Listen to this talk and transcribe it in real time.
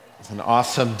It's an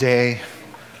awesome day.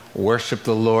 Worship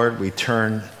the Lord. We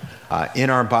turn in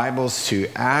our Bibles to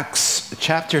Acts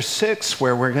chapter 6,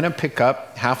 where we're going to pick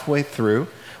up halfway through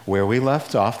where we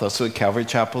left off. That's what Calvary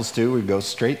Chapels do. We go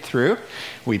straight through.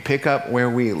 We pick up where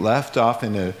we left off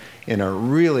in a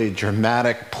really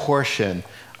dramatic portion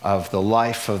of the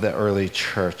life of the early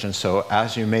church. And so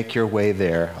as you make your way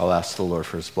there, I'll ask the Lord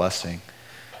for his blessing.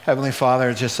 Heavenly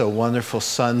Father, just a wonderful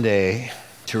Sunday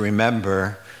to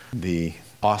remember the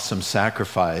awesome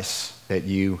sacrifice that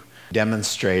you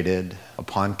demonstrated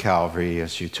upon Calvary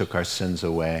as you took our sins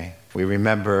away. We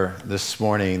remember this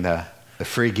morning the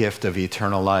free gift of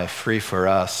eternal life, free for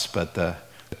us, but the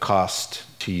cost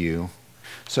to you.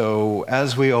 So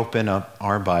as we open up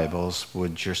our Bibles,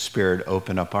 would your Spirit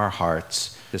open up our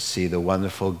hearts to see the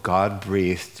wonderful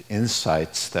God-breathed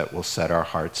insights that will set our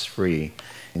hearts free.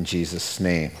 In Jesus'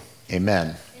 name,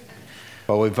 amen.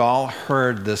 Well, we've all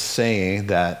heard the saying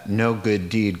that no good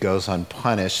deed goes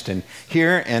unpunished. And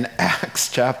here in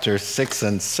Acts chapter 6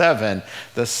 and 7,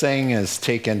 the saying is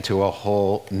taken to a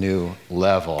whole new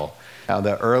level. Now,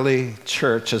 the early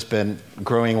church has been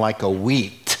growing like a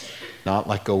wheat, not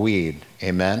like a weed.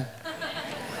 Amen?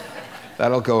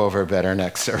 That'll go over better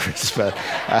next service, but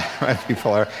when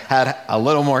people had a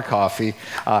little more coffee.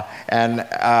 And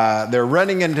they're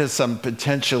running into some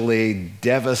potentially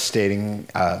devastating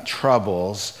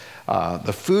troubles.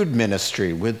 The food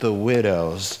ministry with the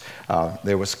widows.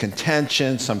 There was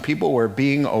contention. Some people were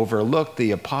being overlooked. The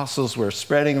apostles were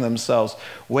spreading themselves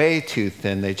way too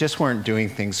thin. They just weren't doing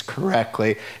things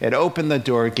correctly. It opened the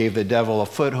door, gave the devil a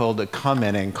foothold to come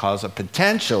in and cause a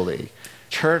potentially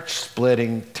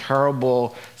church-splitting,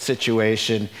 terrible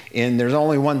situation there's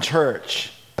only one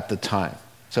church at the time.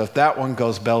 So if that one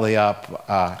goes belly up,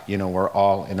 we're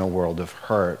all in a world of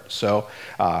hurt. So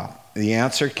the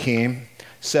answer came.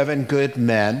 7 good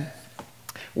men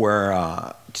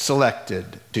were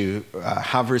selected to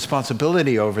have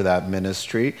responsibility over that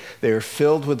ministry. They were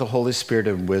filled with the Holy Spirit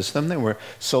and wisdom. They were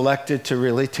selected to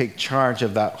really take charge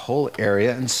of that whole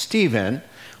area. And Stephen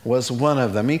was one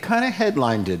of them. He kind of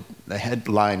headlined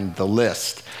the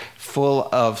list, full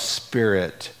of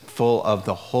spirit, full of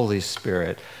the Holy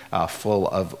Spirit, full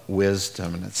of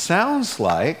wisdom. And it sounds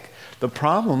like the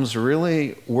problems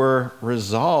really were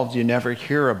resolved. You never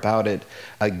hear about it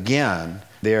again.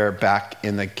 They're back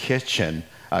in the kitchen.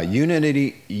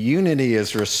 Unity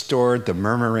is restored. The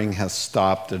murmuring has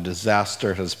stopped. The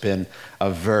disaster has been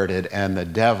averted. And the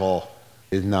devil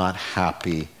is not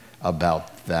happy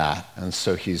about that. And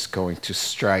so he's going to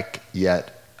strike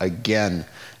yet again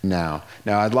now.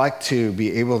 Now, I'd like to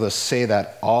be able to say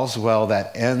that all's well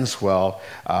that ends well,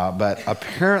 but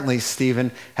apparently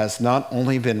Stephen has not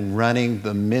only been running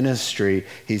the ministry,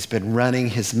 he's been running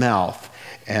his mouth,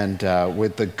 and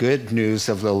with the good news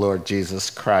of the Lord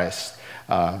Jesus Christ.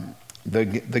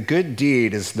 The good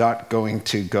deed is not going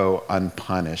to go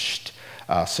unpunished.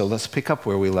 So let's pick up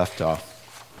where we left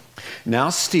off. Now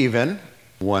Stephen,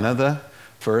 one of the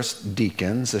first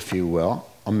deacons, if you will,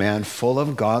 a man full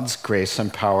of God's grace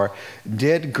and power,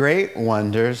 did great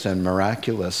wonders and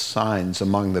miraculous signs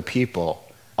among the people.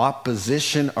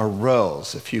 Opposition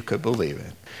arose, if you could believe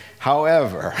it.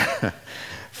 However,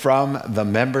 from the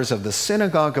members of the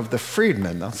synagogue of the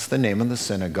freedmen, that's the name of the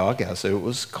synagogue as it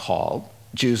was called,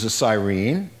 Jews of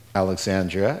Cyrene,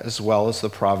 Alexandria, as well as the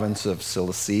province of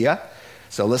Cilicia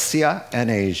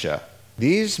and Asia.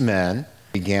 These men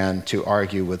began to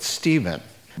argue with Stephen,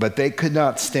 but they could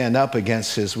not stand up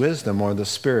against his wisdom or the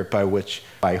Spirit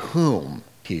by whom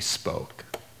he spoke,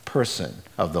 person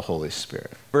of the Holy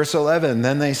Spirit. Verse 11,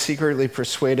 then they secretly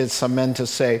persuaded some men to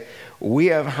say, we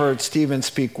have heard Stephen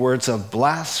speak words of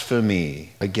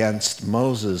blasphemy against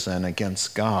Moses and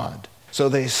against God. So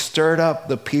they stirred up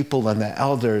the people and the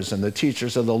elders and the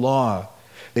teachers of the law.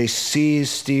 They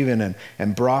seized Stephen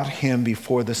and brought him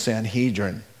before the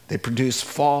Sanhedrin. They produced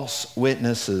false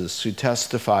witnesses who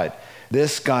testified,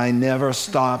 this guy never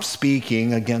stopped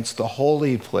speaking against the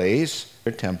holy place,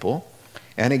 their temple,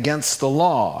 and against the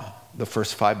law, the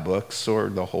first 5 books or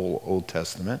the whole Old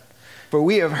Testament. For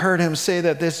we have heard him say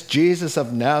that this Jesus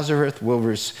of Nazareth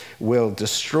will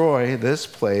destroy this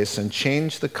place and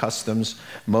change the customs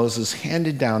Moses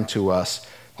handed down to us.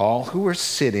 All who were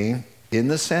sitting in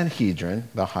the Sanhedrin,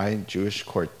 the high Jewish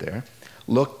court there,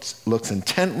 looked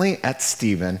intently at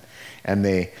Stephen, and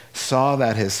they saw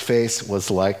that his face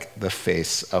was like the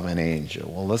face of an angel.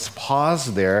 Well, let's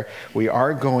pause there. We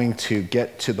are going to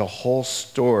get to the whole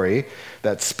story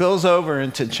that spills over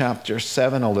into chapter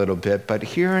 7 a little bit, but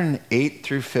here in 8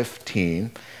 through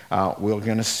 15, we're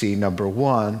going to see, number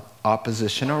 1,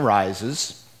 opposition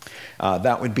arises.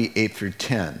 That would be 8 through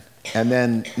 10. And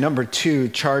then number 2,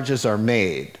 charges are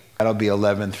made. That'll be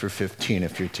 11 through 15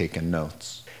 if you're taking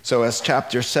notes. So as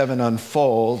chapter 7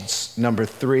 unfolds, number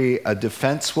 3, a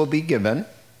defense will be given.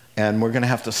 And we're going to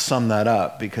have to sum that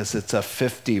up because it's a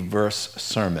 50-verse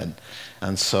sermon.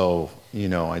 And so,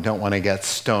 I don't want to get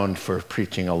stoned for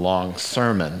preaching a long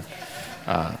sermon.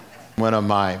 One of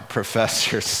my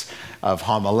professors of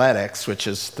homiletics, which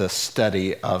is the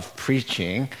study of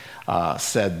preaching,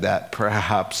 said that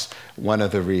perhaps one of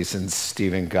the reasons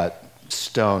Stephen got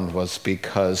stoned was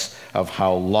because of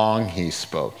how long he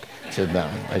spoke to them.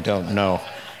 I don't know.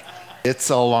 It's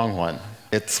a long one.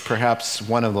 It's perhaps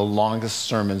one of the longest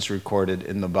sermons recorded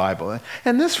in the Bible.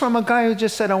 And this from a guy who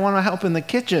just said, I want to help in the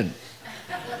kitchen.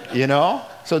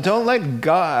 So don't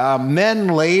let men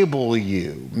label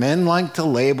you. Men like to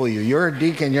label you. You're a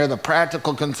deacon. You're the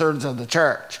practical concerns of the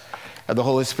church. And the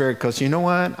Holy Spirit goes, you know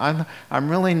what? I'm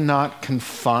really not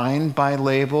confined by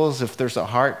labels. If there's a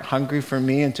heart hungry for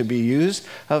me and to be used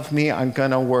of me, I'm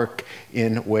going to work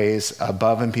in ways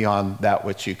above and beyond that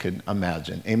which you can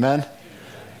imagine. Amen?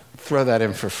 Throw that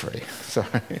in for free.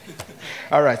 Sorry.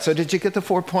 All right, so did you get the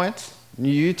 4 points?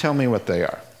 You tell me what they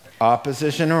are.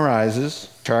 Opposition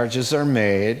arises, charges are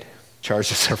made,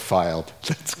 charges are filed.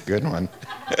 That's a good one.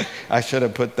 I should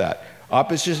have put that.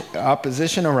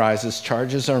 Opposition arises,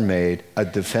 charges are made, a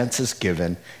defense is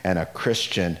given, and a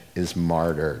Christian is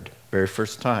martyred. Very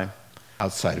first time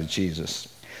outside of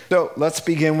Jesus. So let's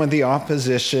begin with the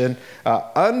opposition.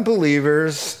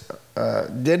 Unbelievers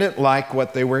didn't like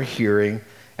what they were hearing,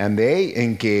 and they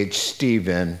engaged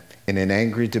Stephen in an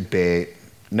angry debate.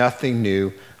 Nothing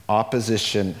new.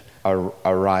 Opposition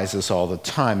arises all the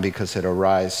time because it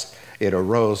arose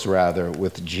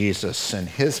with Jesus and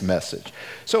his message.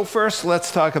 So first,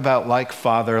 let's talk about like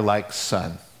father, like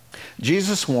son.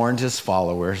 Jesus warned his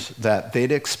followers that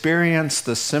they'd experience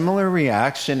the similar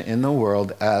reaction in the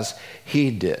world as he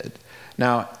did.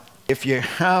 Now, if you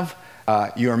have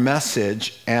your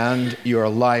message and your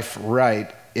life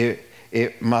right,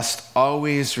 it must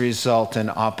always result in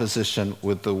opposition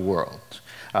with the world.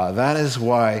 That is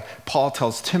why Paul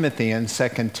tells Timothy in 2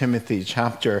 Timothy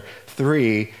chapter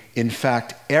 3, in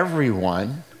fact,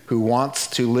 everyone who wants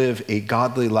to live a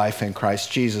godly life in Christ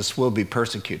Jesus will be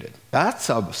persecuted. That's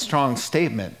a strong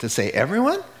statement to say,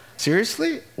 everyone?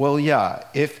 Seriously? Well, yeah.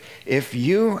 If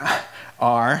you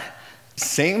are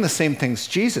saying the same things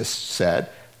Jesus said,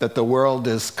 that the world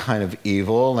is kind of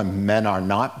evil and men are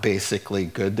not basically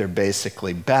good, they're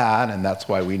basically bad, and that's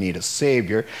why we need a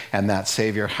Savior, and that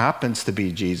Savior happens to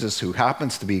be Jesus, who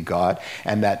happens to be God,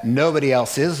 and that nobody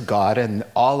else is God and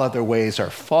all other ways are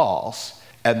false,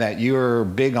 and that you're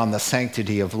big on the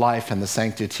sanctity of life and the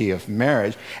sanctity of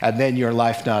marriage, and then your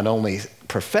life not only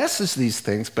professes these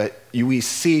things, but we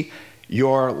see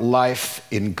your life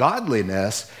in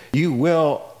godliness, you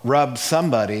will rub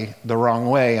somebody the wrong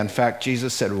way. In fact,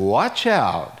 Jesus said, watch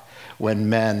out when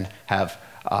men have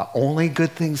only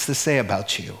good things to say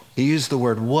about you. He used the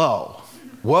word woe.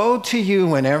 Woe to you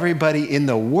when everybody in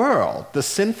the world, the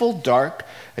sinful, dark,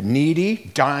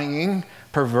 needy, dying,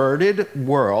 perverted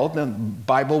world, the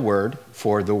Bible word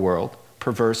for the world,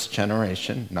 perverse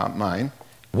generation, not mine.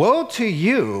 Woe to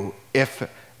you if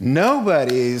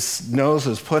nobody's nose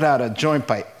is put out of joint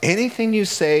by anything you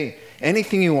say,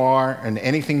 anything you are, and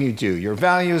anything you do. Your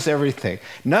values, everything.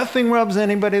 Nothing rubs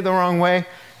anybody the wrong way.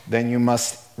 Then you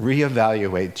must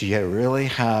reevaluate. Do you really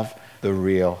have the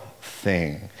real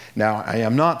thing? Now, I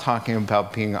am not talking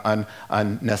about being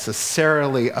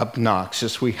unnecessarily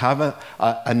obnoxious. We have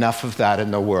enough of that in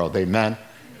the world. Amen?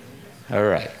 All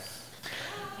right.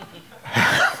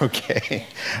 Okay.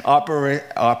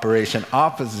 Operation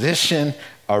Opposition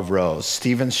arose.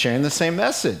 Stephen's sharing the same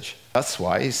message. That's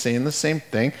why he's saying the same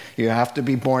thing. You have to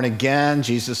be born again.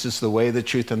 Jesus is the way, the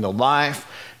truth, and the life.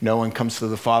 No one comes to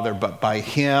the Father but by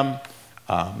him.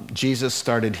 Jesus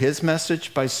started his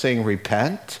message by saying,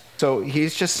 repent. So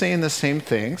he's just saying the same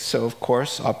thing. So, of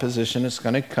course, opposition is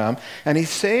going to come. And he's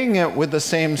saying it with the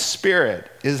same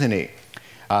spirit, isn't he?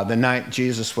 The night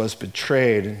Jesus was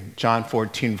betrayed, in John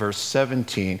 14, verse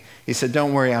 17, he said,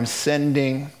 don't worry, I'm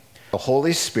sending the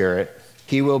Holy Spirit.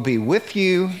 He will be with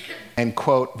you, and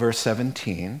quote verse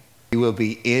 17, he will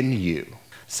be in you.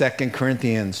 2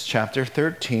 Corinthians chapter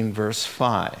 13, verse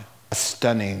 5, a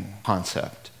stunning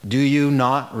concept. Do you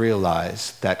not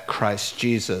realize that Christ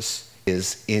Jesus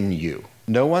is in you?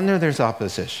 No wonder there's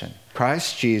opposition.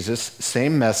 Christ Jesus,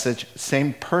 same message,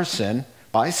 same person,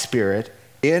 by Spirit,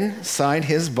 inside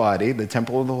his body, the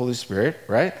temple of the Holy Spirit,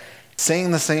 right?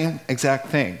 Saying the same exact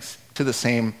things to the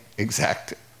same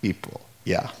exact people.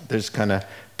 Yeah, there's going to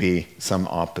be some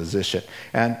opposition.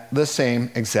 And the same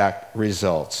exact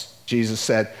results. Jesus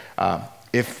said,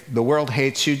 if the world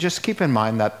hates you, just keep in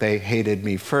mind that they hated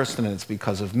me first, and it's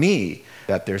because of me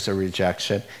that there's a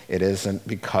rejection. It isn't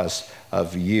because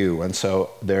of you. And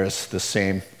so there's the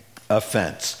same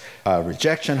offense.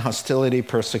 Rejection, hostility,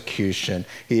 persecution.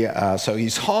 So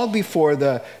he's hauled before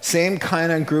the same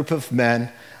kind of group of men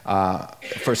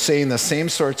for saying the same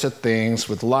sorts of things,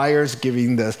 with liars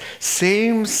giving the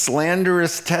same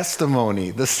slanderous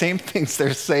testimony. The same things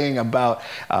they're saying about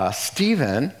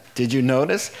Stephen, did you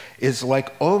notice, is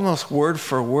like almost word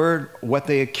for word what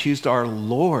they accused our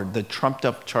Lord, the trumped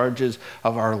up charges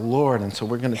of our Lord. And so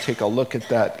we're going to take a look at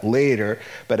that later.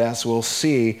 But as we'll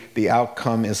see, the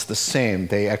outcome is the same.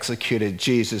 They executed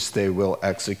Jesus, they will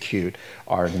execute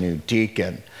our new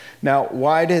deacon. Now,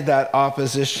 why did that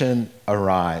opposition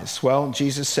arise? Well,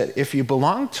 Jesus said, if you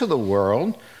belong to the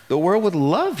world would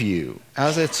love you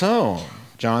as its own.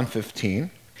 John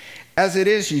 15. As it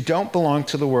is, you don't belong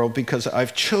to the world because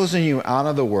I've chosen you out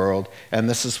of the world, and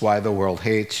this is why the world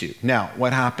hates you. Now,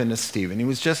 what happened to Stephen? He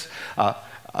was just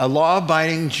a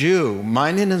law-abiding Jew,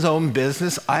 minding his own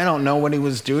business. I don't know what he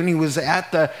was doing. He was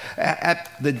at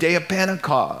the day of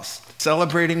Pentecost,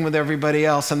 celebrating with everybody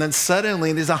else. And then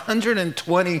suddenly these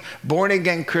 120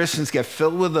 born-again Christians get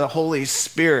filled with the Holy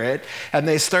Spirit, and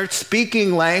they start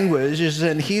speaking languages,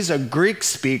 and he's a Greek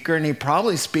speaker, and he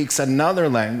probably speaks another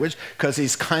language because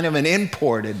he's kind of an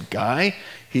imported guy.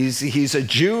 He's a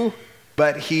Jew,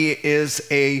 but he is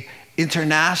a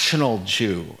international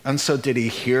Jew. And so did he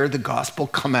hear the gospel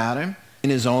come at him in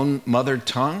his own mother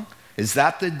tongue? Is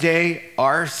that the day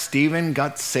our Stephen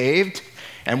got saved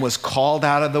and was called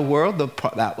out of the world?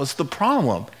 That was the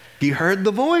problem. He heard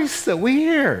the voice that we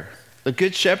hear. The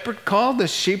good shepherd called, the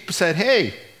sheep said,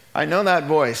 hey, I know that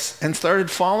voice, and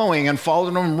started following, and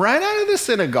followed him right out of the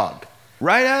synagogue,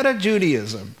 right out of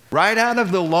Judaism, right out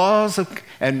of the laws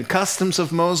and customs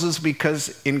of Moses,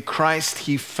 because in Christ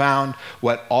he found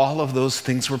what all of those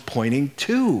things were pointing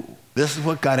to. This is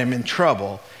what got him in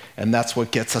trouble, and that's what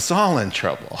gets us all in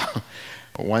trouble.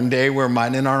 One day we're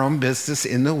minding our own business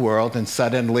in the world, and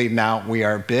suddenly now we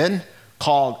are been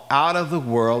called out of the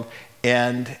world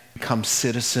and become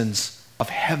citizens of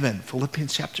heaven.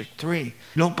 Philippians chapter 3. You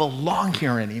don't belong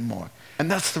here anymore. And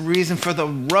that's the reason for the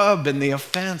rub and the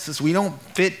offense, is we don't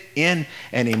fit in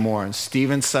anymore. And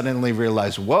Stephen suddenly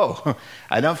realized, whoa,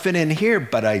 I don't fit in here,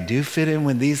 but I do fit in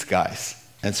with these guys.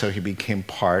 And so he became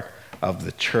part of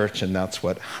the church, and that's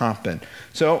what happened.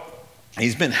 So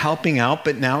he's been helping out,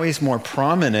 but now he's more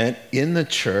prominent in the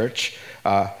church,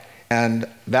 and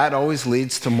that always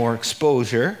leads to more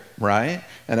exposure, right?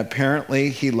 And apparently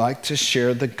he liked to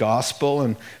share the gospel.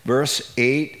 In verse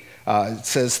 8, it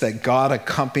says that God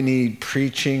accompanied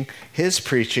his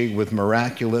preaching with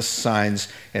miraculous signs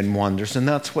and wonders, and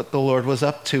that's what the Lord was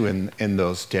up to in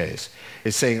those days.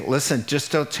 He's saying, listen,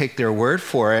 just don't take their word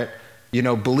for it.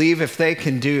 Believe if they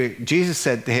can do it. Jesus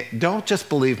said, don't just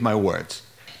believe my words.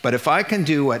 But if I can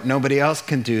do what nobody else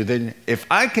can do, then if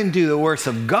I can do the works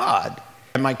of God,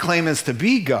 and my claim is to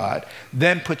be God,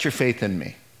 then put your faith in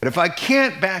me. But if I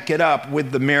can't back it up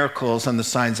with the miracles and the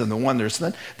signs and the wonders,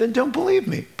 then don't believe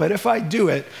me. But if I do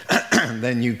it,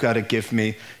 then you've got to give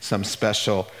me some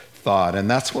special thought. And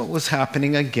that's what was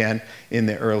happening again in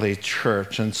the early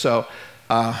church. And so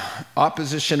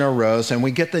opposition arose, and we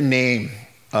get the name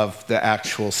of the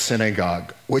actual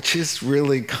synagogue, which is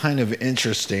really kind of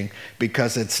interesting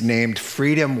because it's named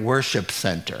Freedom Worship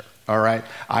Center, all right?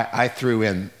 I threw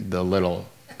in the little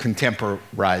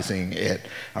contemporizing it,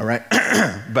 all right?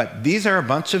 But these are a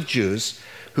bunch of Jews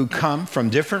who come from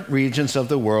different regions of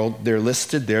the world. They're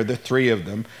listed there, the three of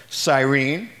them.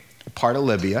 Cyrene, part of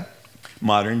Libya,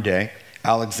 modern day.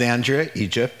 Alexandria,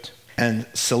 Egypt. And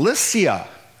Cilicia.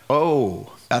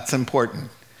 Oh, that's important.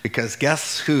 Because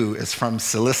guess who is from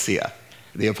Cilicia?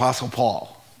 The Apostle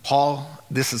Paul.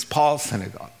 This is Paul's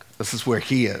synagogue. This is where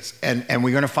he is. And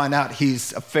we're going to find out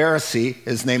he's a Pharisee.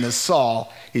 His name is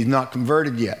Saul. He's not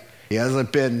converted yet. He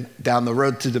hasn't been down the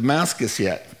road to Damascus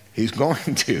yet. He's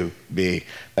going to be,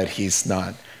 but he's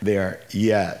not there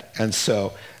yet. And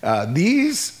so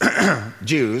these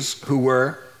Jews who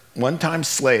were one-time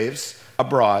slaves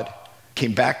abroad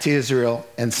came back to Israel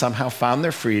and somehow found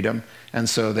their freedom. And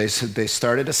so they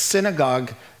started a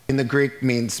synagogue. In the Greek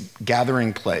means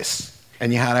gathering place.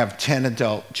 And you had to have 10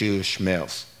 adult Jewish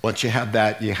males. Once you had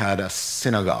that, you had a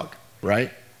synagogue,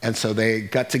 right? And so they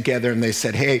got together and they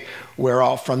said, hey, we're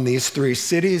all from these three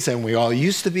cities and we all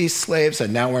used to be slaves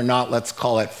and now we're not. Let's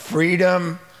call it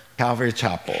Freedom Calvary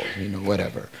Chapel,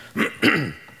 whatever.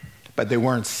 But they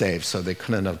weren't saved, so they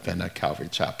couldn't have been at Calvary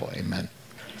Chapel. Amen.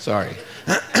 Sorry.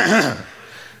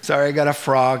 Sorry, I got a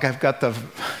frog. I've got the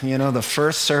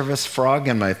first service frog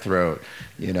in my throat.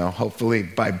 Hopefully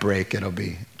by break it'll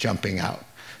be jumping out.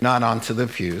 Not onto the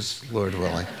pews, Lord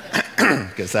willing,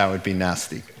 because that would be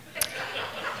nasty.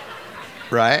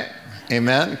 Right?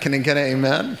 Amen? Can I get an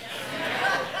amen?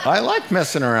 I like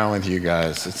messing around with you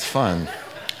guys. It's fun.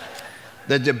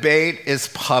 The debate is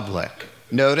public.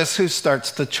 Notice who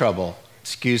starts the trouble.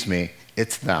 Excuse me,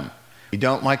 it's them. We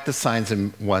don't like the signs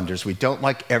and wonders. We don't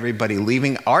like everybody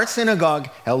leaving our synagogue,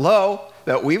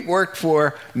 that we've worked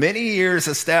for many years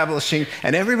establishing,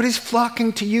 and everybody's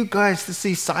flocking to you guys to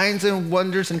see signs and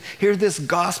wonders and hear this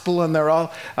gospel, and they're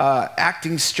all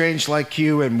acting strange like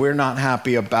you, and we're not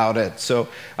happy about it. So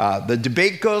the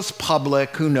debate goes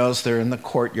public. Who knows? They're in the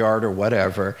courtyard or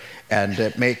whatever, and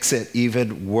it makes it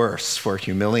even worse for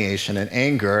humiliation and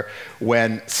anger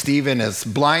when Stephen is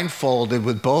blindfolded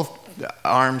with both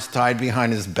arms tied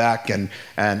behind his back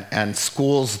and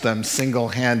schools them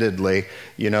single-handedly.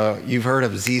 You've heard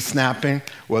of Z-snapping?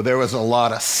 Well, there was a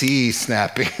lot of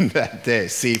C-snapping that day.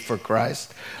 C for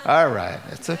Christ. All right,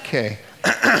 it's okay.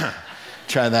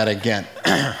 Try that again.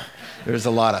 There's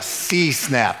a lot of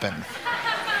C-snapping.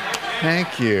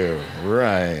 Thank you.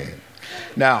 Right.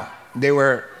 Now, there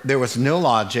was no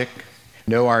logic,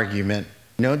 no argument,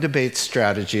 no debate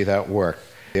strategy that worked.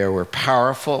 There were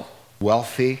powerful,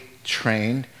 wealthy,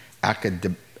 trained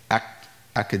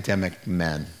academic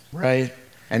men, right?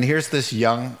 And here's this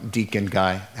young deacon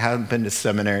guy, hasn't been to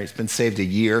seminary, he's been saved a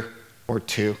year or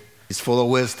two. He's full of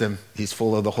wisdom, he's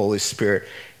full of the Holy Spirit,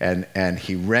 and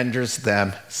he renders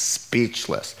them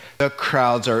speechless. The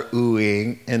crowds are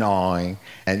oohing and awing,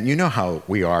 and you know how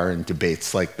we are in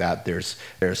debates like that. There's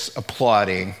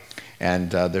applauding,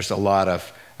 and there's a lot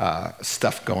of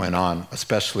stuff going on,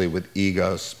 especially with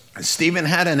egos. Stephen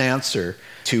had an answer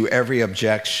to every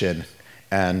objection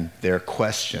and their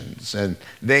questions, and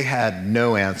they had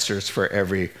no answers for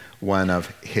every one of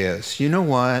his. You know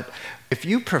what? If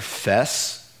you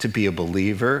profess to be a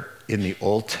believer in the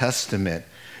Old Testament,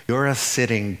 you're a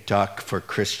sitting duck for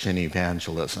Christian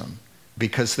evangelism,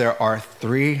 because there are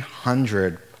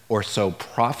 300 or so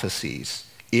prophecies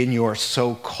in your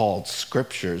so-called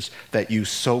scriptures that you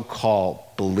so-called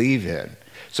believe in.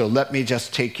 So let me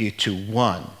just take you to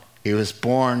one. He was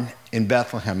born in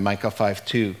Bethlehem, Micah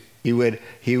 5:2.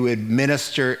 He would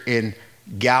minister in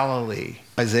Galilee,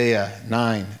 Isaiah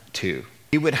 9:2.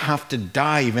 He would have to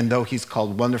die even though he's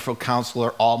called Wonderful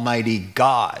Counselor, Almighty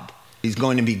God. He's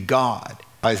going to be God,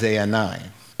 Isaiah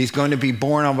 9. He's going to be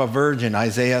born of a virgin,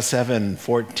 Isaiah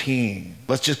 7:14.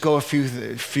 Let's just go a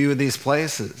few of these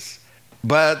places.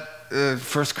 But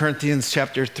 1 Corinthians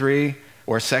chapter 3,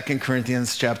 or 2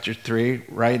 Corinthians chapter 3,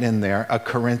 right in there,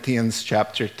 Corinthians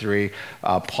chapter 3,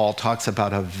 Paul talks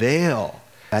about a veil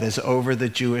that is over the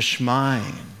Jewish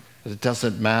mind. It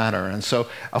doesn't matter. And so,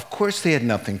 of course, they had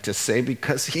nothing to say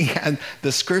because he had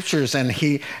the scriptures and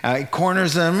he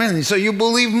corners them in. So you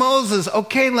believe Moses.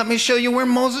 Okay, let me show you where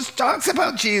Moses talks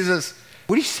about Jesus.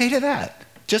 What do you say to that?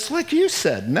 Just like you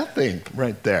said, nothing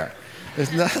right there.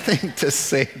 There's nothing to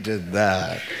say to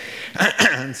that.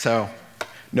 And so,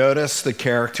 notice the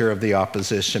character of the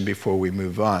opposition before we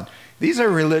move on. These are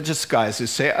religious guys who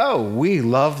say, oh, we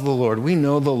love the Lord. We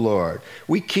know the Lord.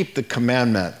 We keep the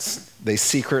commandments. They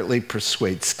secretly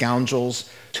persuade scoundrels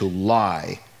to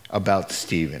lie about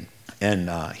Stephen. And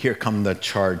here come the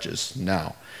charges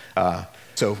now.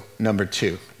 So number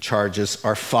 2, charges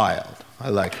are filed. I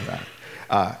like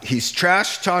that. He's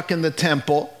trash-talking the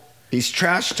temple. He's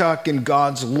trash-talking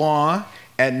God's law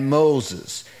and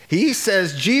Moses. He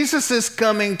says Jesus is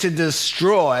coming to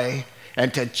destroy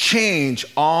and to change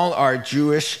all our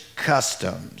Jewish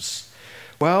customs.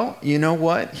 Well, you know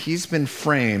what? He's been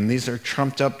framed. These are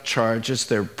trumped-up charges.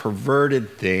 They're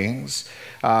perverted things.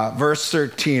 Verse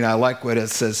 13, I like what it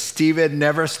says. Stephen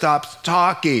never stops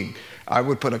talking. I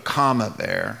would put a comma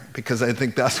there because I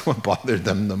think that's what bothered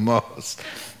them the most.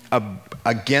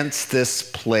 Against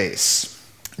this place.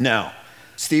 Now,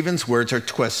 Stephen's words are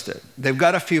twisted. They've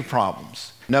got a few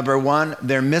problems. Number 1,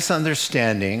 they're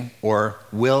misunderstanding or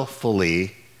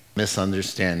willfully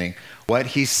misunderstanding what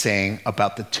he's saying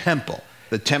about the temple.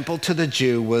 The temple to the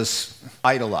Jew was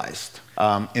idolized.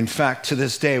 In fact, to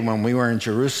this day, when we were in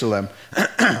Jerusalem,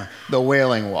 the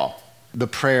Wailing Wall, the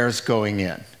prayers going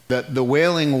in, the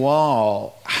Wailing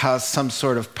Wall has some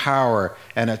sort of power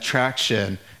and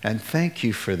attraction, and thank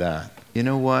you for that. You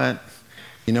know what?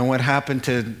 You know what happened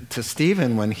to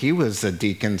Stephen when he was a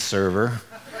deacon server?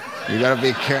 You got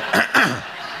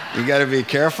to be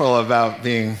careful about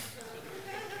being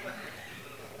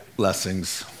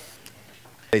blessings.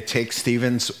 They take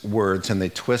Stephen's words and they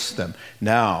twist them.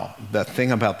 Now, the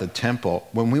thing about the temple,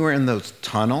 when we were in those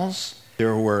tunnels,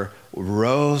 There were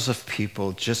rows of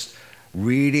people just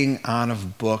reading out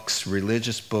of books,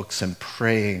 religious books, and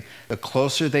praying. The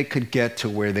closer they could get to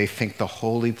where they think the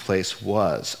holy place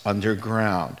was,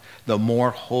 underground, the more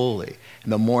holy,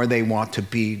 and the more they want to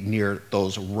be near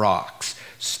those rocks.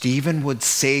 Stephen would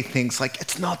say things like,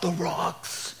 it's not the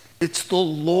rocks, it's the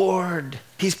Lord.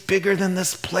 He's bigger than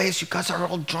this place. You guys are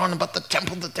all drawn about the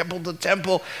temple, the temple, the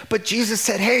temple. But Jesus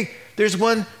said, hey, there's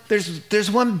one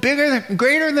bigger,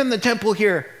 greater than the temple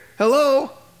here.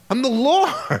 Hello? I'm the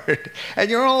Lord, and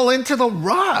you're all into the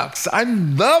rocks.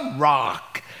 I'm the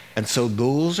rock. And so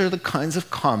those are the kinds of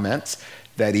comments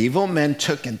that evil men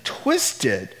took and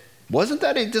twisted. Wasn't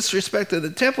that a disrespect to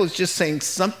the temple? It's just saying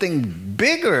something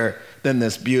bigger than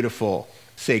this beautiful,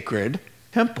 sacred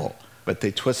temple. But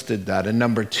they twisted that. And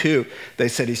number two, they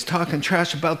said he's talking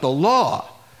trash about the law.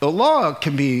 The law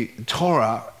can be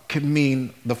Torah, can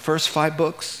mean the first 5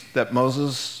 books that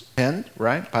Moses penned,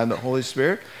 right, by the Holy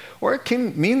Spirit. Or it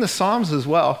can mean the Psalms as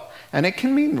well. And it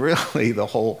can mean really the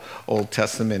whole Old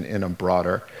Testament in a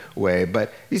broader way.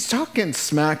 But he's talking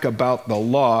smack about the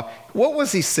law. What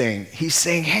was he saying? He's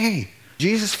saying, hey,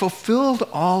 Jesus fulfilled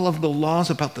all of the laws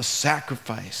about the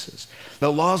sacrifices,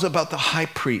 the laws about the high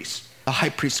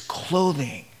priest's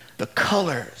clothing, the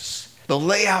colors, the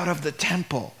layout of the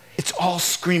temple. It's all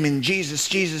screaming, Jesus,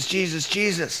 Jesus, Jesus,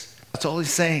 Jesus. That's all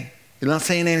he's saying. He's not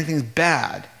saying anything's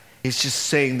bad. He's just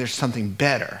saying there's something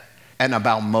better. And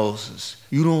about Moses.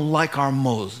 You don't like our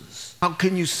Moses. How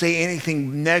can you say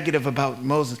anything negative about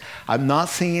Moses? I'm not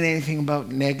saying anything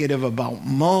negative about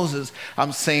Moses.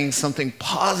 I'm saying something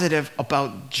positive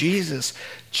about Jesus.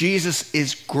 Jesus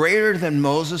is greater than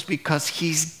Moses because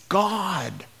he's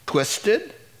God.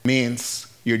 Twisted means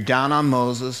you're down on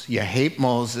Moses. You hate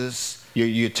Moses.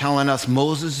 You're telling us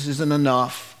Moses isn't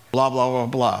enough. Blah, blah, blah,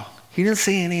 blah. He didn't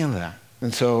say any of that.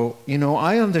 And so,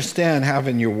 I understand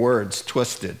having your words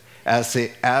twisted.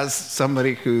 As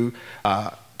somebody who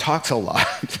talks a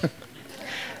lot,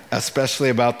 especially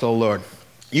about the Lord.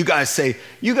 You guys think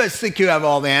you have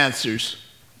all the answers.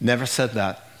 Never said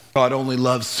that. God only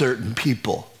loves certain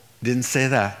people. Didn't say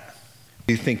that.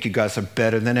 You think you guys are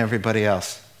better than everybody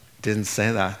else. Didn't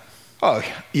say that. Oh,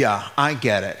 yeah, I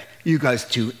get it. You guys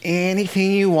do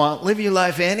anything you want, live your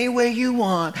life any way you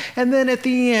want, and then at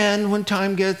the end, when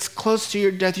time gets close to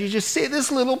your death, you just say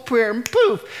this little prayer and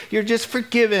poof, you're just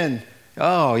forgiven.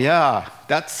 Oh yeah,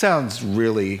 that sounds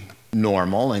really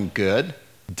normal and good.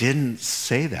 Didn't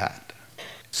say that.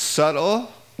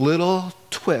 Subtle little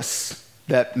twists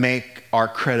that make our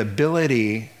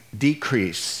credibility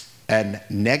decrease and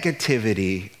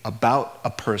negativity about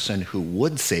a person who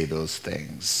would say those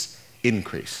things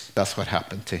increase. That's what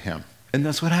happened to him. And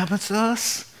that's what happens to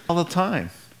us all the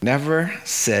time. Never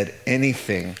said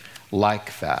anything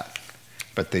like that,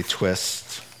 but they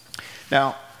twist.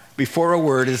 Now, before a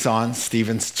word is on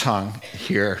Stephen's tongue,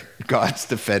 here, God's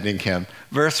defending him.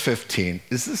 Verse 15.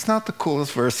 Is this not the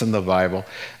coolest verse in the Bible?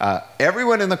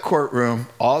 Everyone in the courtroom,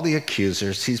 all the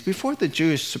accusers, he's before the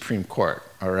Jewish Supreme Court,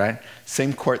 all right?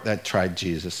 Same court that tried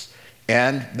Jesus.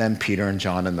 And then Peter and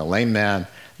John and the lame man.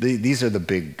 These are the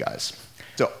big guys.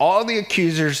 So all the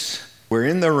accusers were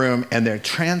in the room and they're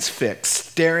transfixed,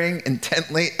 staring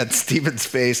intently at Stephen's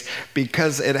face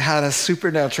because it had a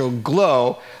supernatural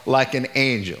glow like an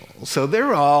angel. So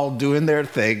they're all doing their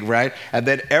thing, right? And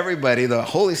then everybody, the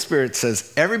Holy Spirit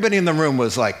says, everybody in the room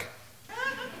was like,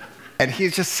 and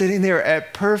he's just sitting there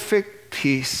at perfect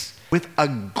peace with a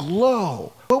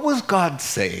glow. What was God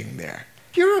saying there?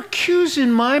 You're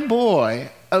accusing my boy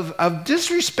of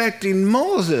disrespecting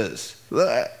Moses.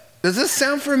 Does this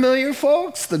sound familiar,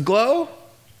 folks? The glow?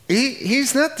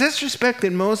 He's not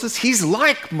disrespecting Moses. He's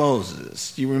like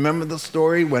Moses. You remember the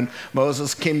story when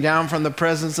Moses came down from the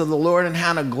presence of the Lord and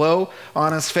had a glow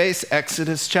on his face?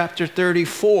 Exodus chapter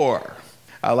 34.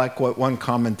 I like what one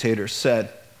commentator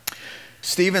said.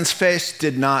 Stephen's face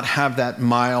did not have that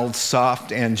mild,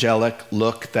 soft, angelic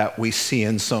look that we see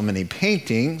in so many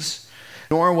paintings,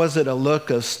 nor was it a look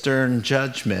of stern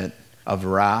judgment, of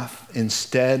wrath.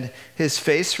 Instead, his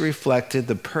face reflected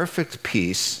the perfect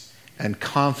peace and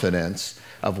confidence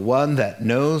of one that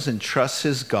knows and trusts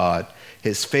his God.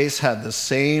 His face had the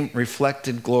same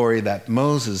reflected glory that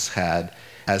Moses had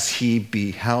as he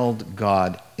beheld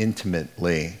God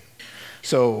intimately.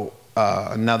 So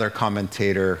another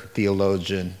commentator,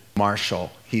 theologian,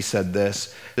 Marshall, he said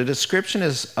this: the description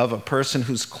is of a person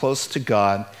who's close to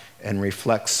God and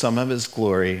reflects some of his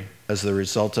glory as the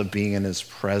result of being in his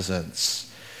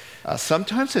presence.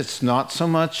 Sometimes it's not so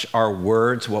much our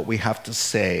words, what we have to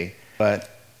say, but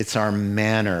it's our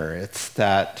manner. It's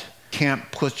that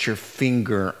can't put your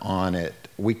finger on it.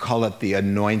 We call it the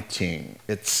anointing.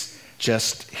 It's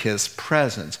just his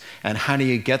presence. And how do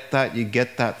you get that? You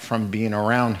get that from being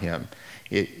around him.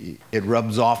 It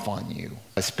rubs off on you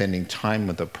by spending time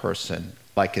with a person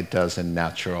like it does in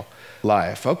natural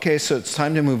life. Okay, so it's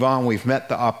time to move on. We've met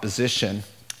the opposition.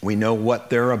 We know what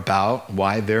they're about,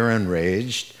 why they're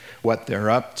enraged, what they're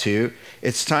up to.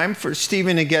 It's time for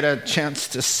Stephen to get a chance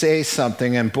to say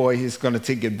something, and boy, he's going to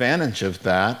take advantage of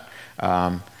that.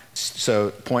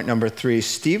 So point number 3,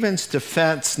 Stephen's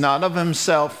defense, not of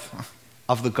himself,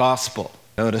 of the gospel.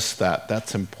 Notice that.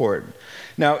 That's important.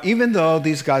 Now, even though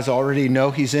these guys already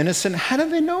know he's innocent, how do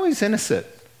they know he's innocent?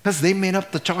 Because they made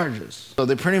up the charges. So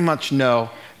they pretty much know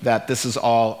that this is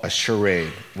all a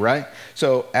charade, right?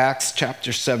 So Acts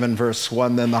chapter 7, verse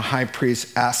 1, then the high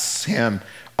priest asks him,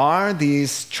 are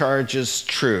these charges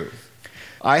true?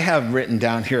 I have written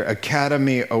down here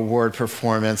Academy Award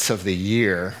Performance of the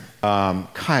Year.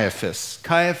 Caiaphas,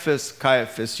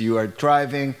 you are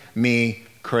driving me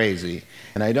crazy.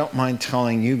 And I don't mind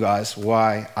telling you guys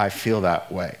why I feel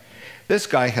that way. This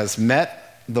guy has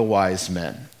met the wise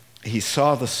men. He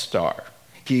saw the star.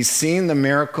 He's seen the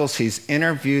miracles. He's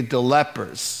interviewed the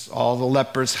lepers. All the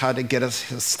lepers had to get a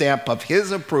stamp of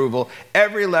his approval.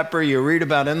 Every leper you read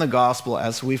about in the gospel,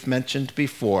 as we've mentioned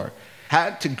before,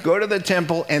 had to go to the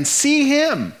temple and see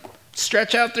him.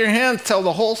 Stretch out their hands, tell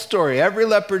the whole story. Every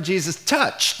leper Jesus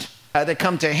touched had to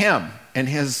come to him and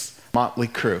his motley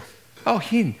crew. Oh,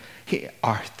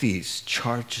 are these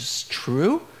charges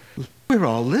true? We're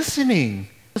all listening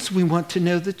because we want to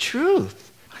know the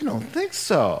truth. I don't think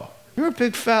so. You're a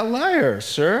big fat liar,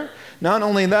 sir. Not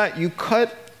only that, he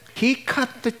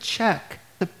cut the check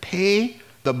to pay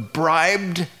the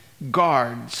bribed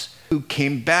guards who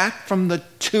came back from the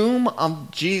tomb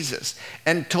of Jesus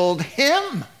and told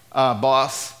him,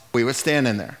 boss, we were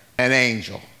standing there. An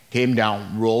angel came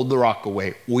down, rolled the rock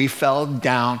away. We fell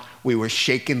down. We were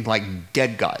shaken like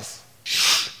dead guys.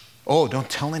 Shh. Oh, don't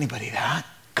tell anybody that.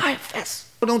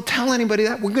 Caiaphas. Oh, don't tell anybody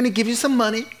that. We're going to give you some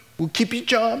money. We'll keep your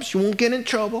jobs. You won't get in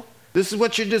trouble. This is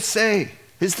what you just say.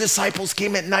 His disciples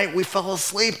came at night. We fell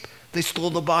asleep. They stole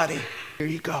the body. Here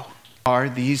you go. Are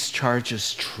these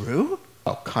charges true?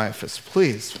 Oh, Caiaphas,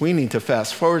 please. We need to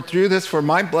fast forward through this for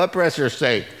my blood pressure's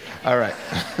sake. All right.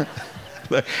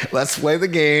 Let's play the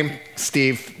game.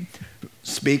 Steve,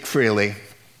 speak freely.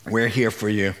 We're here for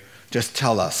you. Just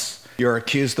tell us. You're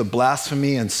accused of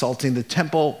blasphemy, insulting the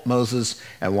temple, Moses,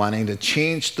 and wanting to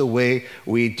change the way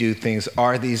we do things.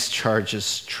 Are these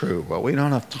charges true? Well, we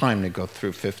don't have time to go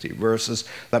through 50 verses.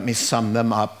 Let me sum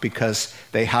them up because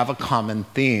they have a common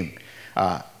theme.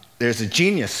 There's a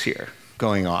genius here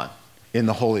going on in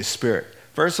the Holy Spirit.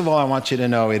 First of all, I want you to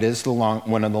know it is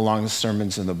one of the longest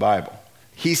sermons in the Bible.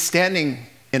 He's standing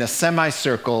in a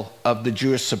semicircle of the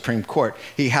Jewish Supreme Court.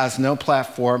 He has no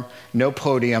platform, no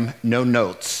podium, no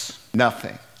notes.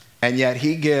 Nothing. And yet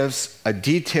he gives a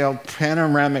detailed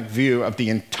panoramic view of the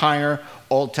entire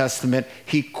Old Testament.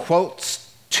 He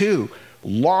quotes 2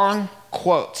 long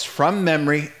quotes from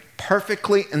memory,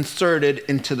 perfectly inserted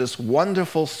into this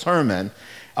wonderful sermon.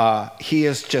 He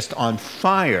is just on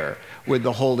fire with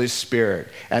the Holy Spirit.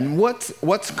 And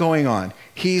what's going on?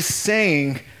 He's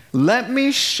saying, let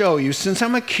me show you, since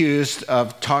I'm accused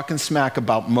of talking smack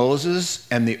about Moses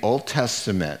and the Old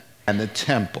Testament and the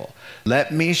temple,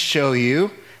 let me show you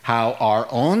how our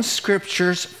own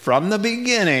scriptures from the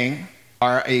beginning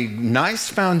are a nice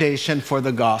foundation for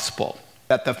the gospel.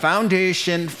 That the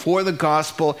foundation for the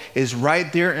gospel is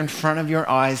right there in front of your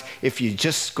eyes if you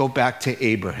just go back to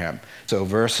Abraham. So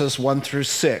verses 1 through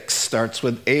 6 starts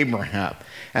with Abraham.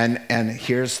 And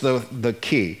here's the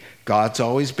key. God's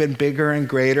always been bigger and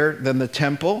greater than the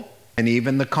temple and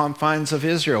even the confines of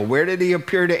Israel. Where did he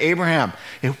appear to Abraham?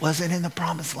 It wasn't in the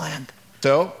promised land.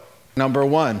 So, number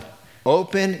 1,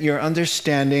 open your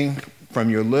understanding from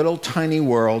your little tiny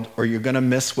world or you're going to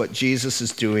miss what Jesus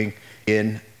is doing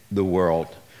in the world.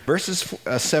 Verses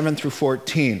 7 through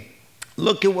 14.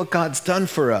 Look at what God's done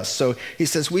for us. So he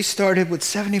says, we started with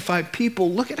 75 people.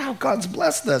 Look at how God's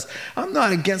blessed us. I'm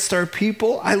not against our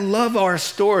people. I love our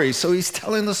story. So he's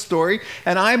telling the story.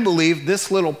 And I believe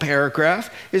this little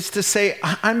paragraph is to say,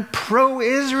 I'm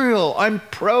pro-Israel. I'm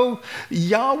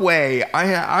pro-Yahweh.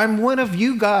 I'm one of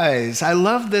you guys. I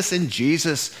love this. And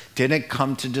Jesus didn't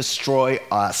come to destroy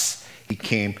us. He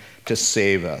came to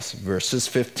save us. Verses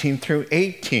 15 through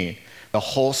 18, the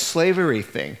whole slavery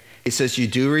thing. He says, you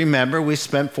do remember we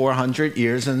spent 400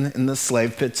 years in the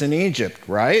slave pits in Egypt,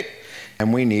 right?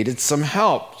 And we needed some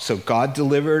help. So God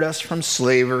delivered us from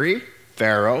slavery,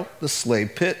 Pharaoh, the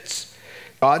slave pits.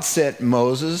 God sent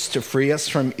Moses to free us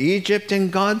from Egypt,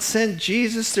 and God sent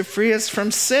Jesus to free us from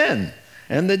sin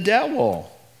and the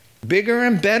devil. Bigger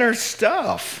and better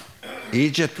stuff.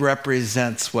 Egypt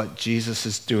represents what Jesus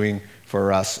is doing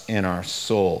for us in our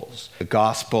souls. The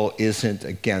gospel isn't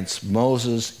against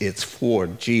Moses, it's for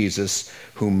Jesus,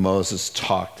 whom Moses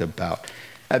talked about.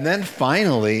 And then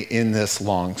finally, in this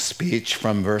long speech,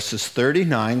 from verses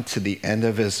 39 to the end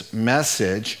of his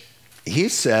message, he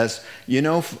says, you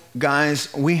know,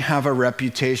 guys, we have a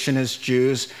reputation as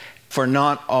Jews for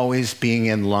not always being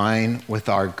in line with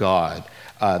our God.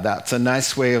 That's a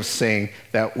nice way of saying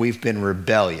that we've been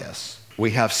rebellious.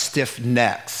 We have stiff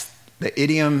necks. The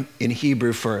idiom in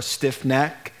Hebrew for a stiff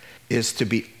neck is to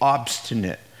be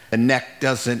obstinate. The neck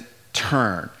doesn't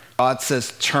turn. God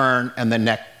says turn and the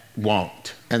neck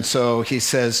won't. And so he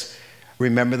says,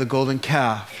 remember the golden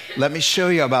calf. Let me show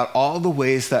you about all the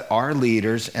ways that our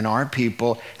leaders and our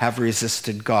people have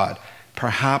resisted God.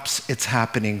 Perhaps it's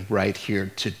happening right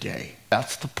here today.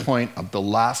 That's the point of the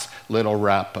last little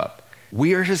wrap up.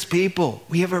 We are his people.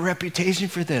 We have a reputation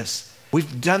for this.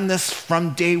 We've done this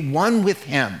from day one with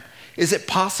him. Is it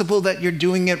possible that you're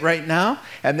doing it right now?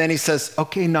 And then he says,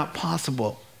 okay, not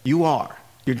possible. You are.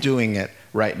 You're doing it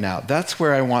right now. That's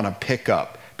where I want to pick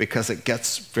up because it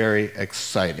gets very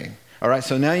exciting. All right,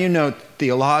 so now you know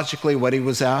theologically what he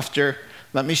was after.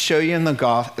 Let me show you in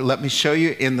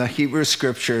the Hebrew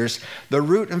scriptures the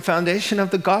root and foundation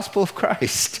of the gospel of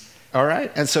Christ. All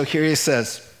right, and so here he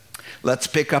says, let's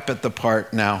pick up at the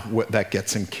part now that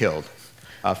gets him killed.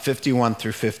 51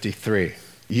 through 53.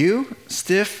 You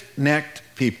stiff-necked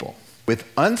people with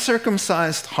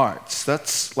uncircumcised hearts.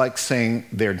 That's like saying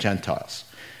they're Gentiles.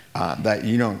 That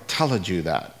you don't tell a Jew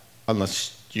that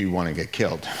unless you want to get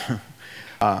killed.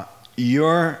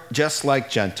 You're just like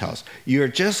Gentiles. You're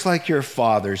just like your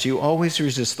fathers. You always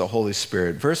resist the Holy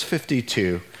Spirit. Verse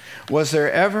 52, was there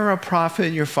ever a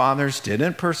prophet your fathers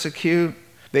didn't persecute?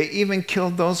 They even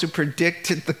killed those who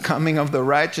predicted the coming of the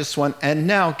righteous one. And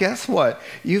now, guess what?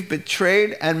 You've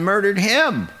betrayed and murdered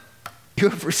him. You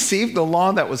have received the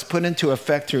law that was put into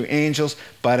effect through angels,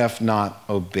 but have not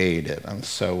obeyed it. And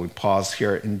so we pause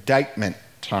here, indictment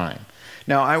time.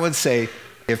 Now, I would say,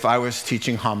 if I was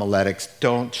teaching homiletics,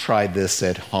 don't try this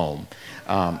at home,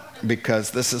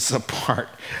 because this is a part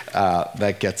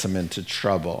that gets them into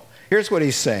trouble. Here's what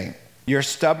he's saying. You're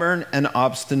stubborn and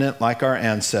obstinate like our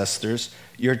ancestors.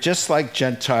 You're just like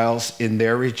Gentiles in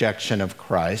their rejection of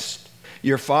Christ.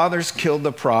 Your fathers killed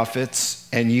the prophets,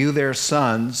 and you, their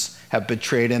sons, have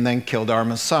betrayed and then killed our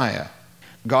Messiah.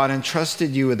 God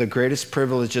entrusted you with the greatest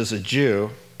privilege as a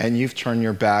Jew, and you've turned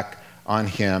your back on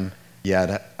him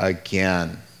yet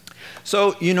again.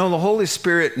 So, you know, the Holy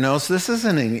Spirit knows this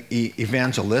isn't an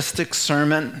evangelistic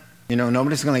sermon. You know,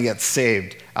 nobody's going to get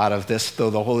saved out of this, though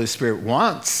the Holy Spirit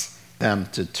wants them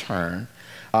to turn.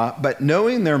 But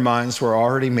knowing their minds were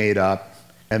already made up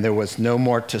and there was no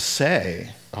more to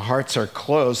say, the hearts are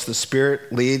closed, the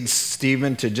Spirit leads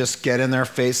Stephen to just get in their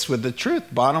face with the truth,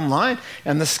 bottom line.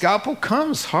 And the scalpel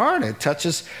comes hard. It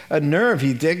touches a nerve.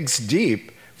 He digs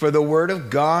deep. For the word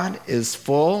of God is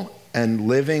full and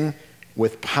living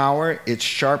with power. It's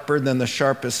sharper than the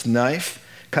sharpest knife,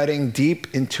 cutting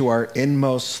deep into our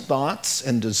inmost thoughts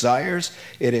and desires.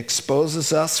 It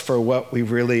exposes us for what we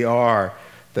really are.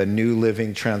 The New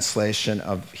Living Translation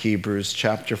of Hebrews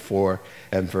chapter 4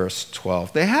 and verse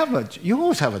 12. You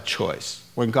always have a choice.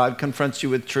 When God confronts you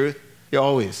with truth, you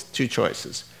always, two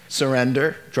choices.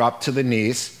 Surrender, drop to the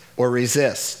knees, or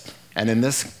resist. And in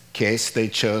this case, they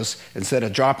chose, instead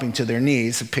of dropping to their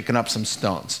knees, picking up some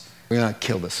stones. We're going to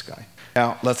kill this guy.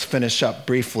 Now, let's finish up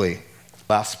briefly.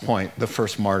 Last point, the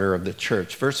first martyr of the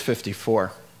church. Verse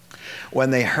 54.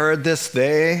 When they heard this,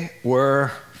 they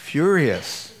were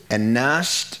furious and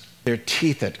gnashed their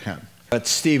teeth at him. But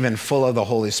Stephen, full of the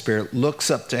Holy Spirit, looks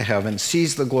up to heaven,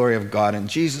 sees the glory of God, and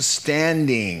Jesus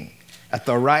standing at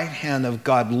the right hand of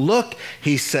God. Look,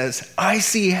 he says, I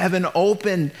see heaven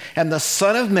open, and the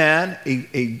Son of Man,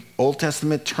 a Old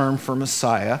Testament term for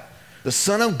Messiah, the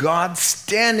Son of God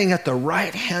standing at the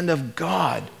right hand of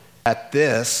God. At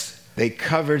this, they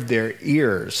covered their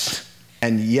ears,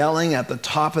 and yelling at the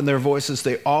top of their voices,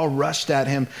 they all rushed at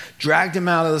him, dragged him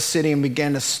out of the city, and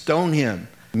began to stone him.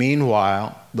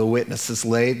 Meanwhile, the witnesses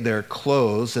laid their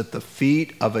clothes at the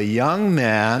feet of a young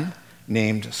man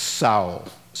named Saul.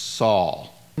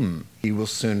 He will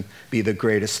soon be the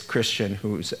greatest Christian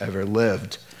who's ever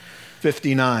lived.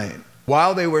 59.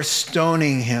 While they were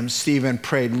stoning him, Stephen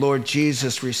prayed, Lord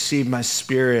Jesus, receive my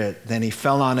spirit. Then he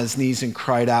fell on his knees and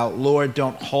cried out, Lord,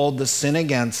 don't hold the sin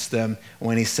against them.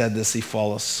 When he said this, he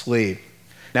fell asleep.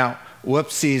 Now,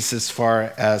 whoopsies as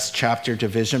far as chapter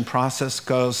division process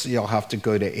goes. You'll have to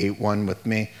go to 8:1 with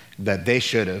me, that they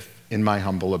should have, in my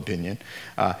humble opinion.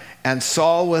 And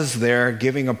Saul was there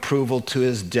giving approval to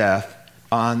his death.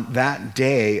 On that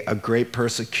day, a great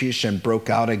persecution broke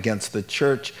out against the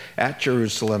church at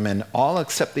Jerusalem, and all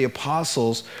except the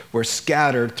apostles were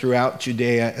scattered throughout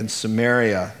Judea and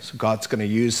Samaria. So God's going to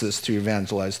use this to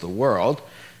evangelize the world.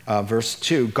 Verse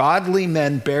 2, godly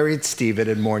men buried Stephen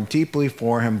and mourned deeply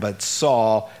for him, but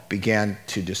Saul began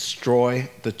to destroy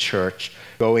the church.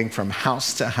 Going from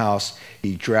house to house,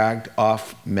 he dragged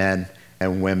off men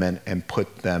and women and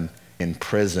put them in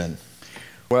prison.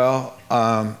 Well,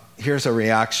 here's a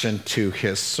reaction to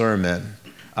his sermon.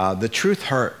 The truth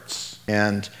hurts,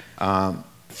 and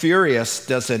furious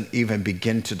doesn't even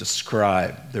begin to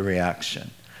describe the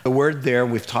reaction. The word there,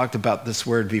 we've talked about this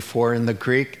word before in the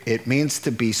Greek. It means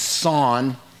to be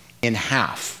sawn in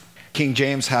half. King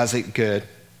James has it good,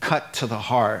 cut to the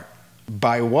heart.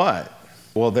 By what?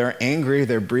 Well, they're angry,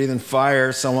 they're breathing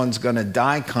fire, someone's going to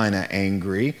die kind of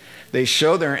angry. They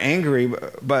show they're angry,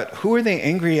 but who are they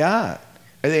angry at?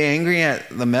 Are they angry at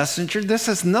the messenger? This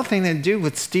has nothing to do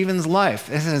with Stephen's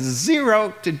life. It has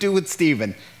zero to do with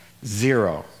Stephen.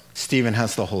 Zero. Stephen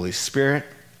has the Holy Spirit.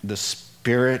 The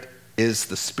Spirit is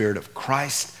the Spirit of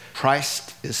Christ.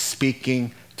 Christ is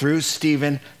speaking through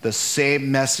Stephen the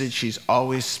same message he's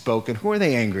always spoken. Who are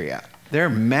they angry at? They're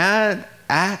mad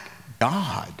at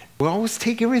God. We always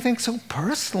take everything so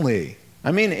personally.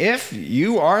 I mean, if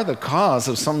you are the cause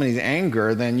of somebody's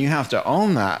anger, then you have to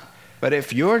own that. But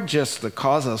if you're just the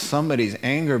cause of somebody's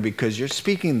anger because you're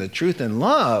speaking the truth in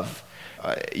love,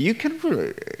 you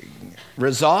can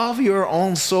resolve your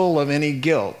own soul of any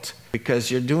guilt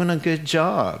because you're doing a good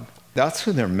job. That's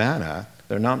who they're mad at.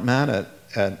 They're not mad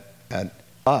at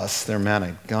us. They're mad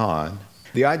at God.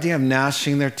 The idea of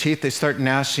gnashing their teeth, they start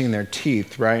gnashing their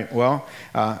teeth, right? Well,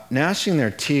 gnashing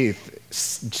their teeth,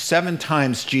 7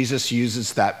 times Jesus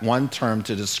uses that one term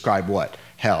to describe what?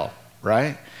 Hell,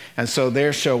 right? And so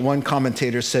one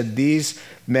commentator said these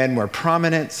men were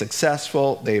prominent,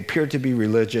 successful, they appeared to be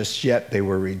religious, yet they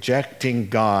were rejecting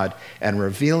God and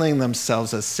revealing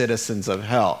themselves as citizens of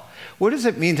hell. What does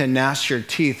it mean to gnash your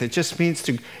teeth? It just means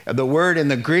the word in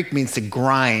the Greek means to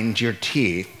grind your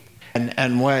teeth.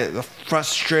 And what the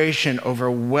frustration,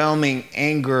 overwhelming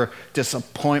anger,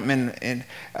 disappointment, and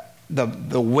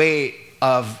the weight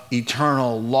of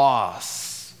eternal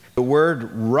loss. The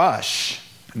word rush,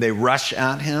 they rush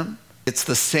at him. It's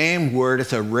the same word,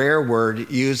 it's a rare word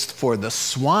used for the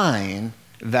swine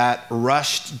that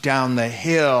rushed down the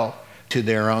hill to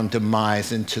their own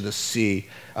demise into the Sea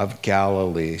of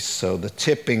Galilee. So the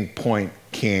tipping point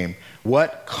came.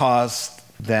 What caused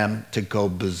them to go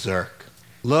berserk?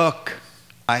 Look,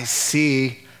 I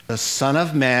see the Son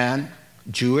of Man,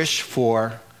 Jewish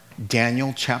 4,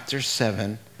 Daniel chapter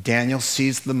 7. Daniel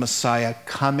sees the Messiah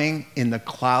coming in the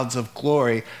clouds of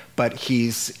glory, but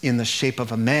he's in the shape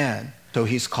of a man. So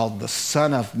he's called the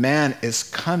Son of Man is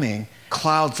coming,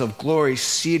 clouds of glory,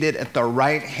 seated at the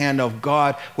right hand of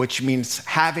God, which means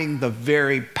having the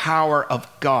very power of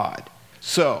God.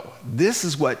 So this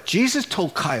is what Jesus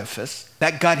told Caiaphas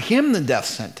that got him the death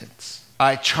sentence.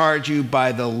 I charge you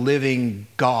by the living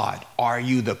God. Are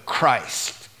you the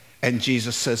Christ? And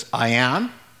Jesus says, I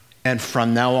am. And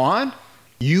from now on,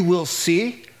 you will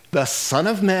see the Son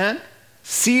of Man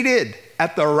seated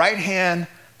at the right hand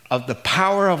of the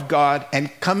power of God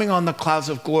and coming on the clouds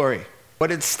of glory.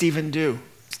 What did Stephen do?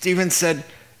 Stephen said,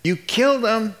 you killed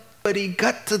him, but he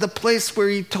got to the place where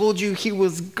he told you he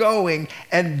was going.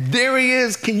 And there he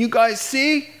is. Can you guys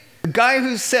see? The guy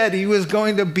who said he was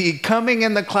going to be coming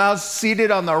in the clouds,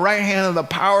 seated on the right hand of the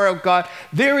power of God.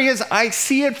 There he is. I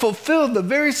see it fulfilled. The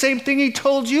very same thing he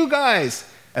told you guys.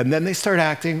 And then they start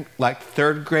acting like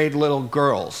 3rd grade little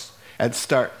girls and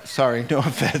sorry, no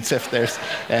offense if there's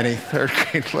any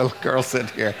 3rd grade little girls in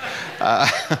here.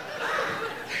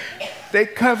 They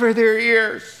cover their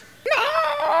ears.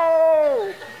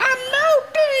 No, I'm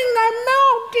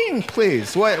melting.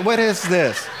 Please, what is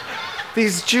this?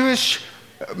 These Jewish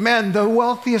men, the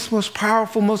wealthiest, most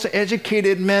powerful, most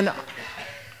educated men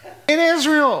in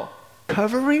Israel,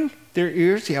 covering their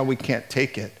ears. Yeah, we can't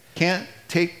take it. Can't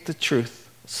take the truth.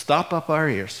 Stop up our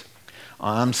ears.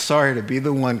 I'm sorry to be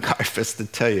the one, Caiaphas, to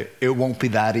tell you, it won't be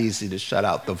that easy to shut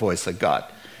out the voice of God.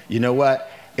 You know what?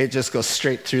 It just goes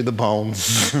straight through the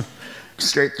bones,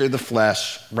 straight through the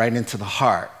flesh, right into the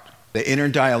heart. The inner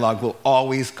dialogue will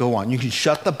always go on. You can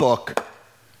shut the book.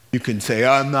 You can say,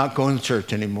 I'm not going to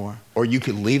church anymore. Or you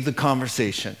can leave the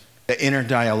conversation. The inner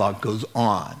dialogue goes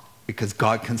on because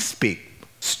God can speak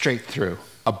straight through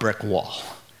a brick wall,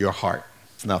 your heart.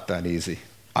 It's not that easy.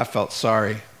 I felt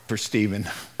sorry for Stephen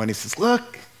when he says,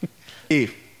 look,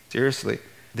 Eve, seriously,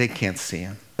 they can't see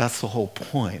him. That's the whole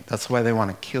point. That's why they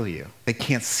want to kill you. They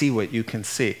can't see what you can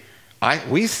see.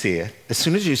 We see it. As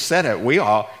soon as you said it, we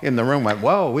all in the room went,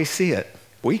 whoa, we see it.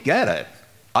 We get it.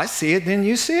 I see it, didn't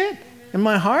you see it? In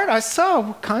my heart, I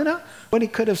saw kind of what he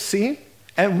could have seen.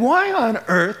 And why on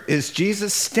earth is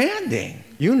Jesus standing?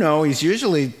 You know, he's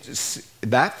usually,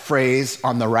 that phrase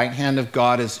on the right hand of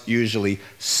God is usually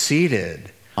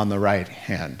seated on the right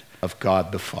hand of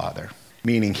God the Father,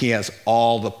 meaning he has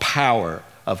all the power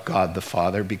of God the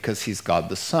Father because he's God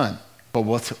the Son. But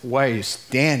why are you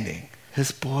standing?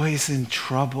 His boy's in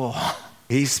trouble.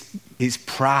 He's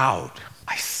proud.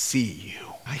 I see you.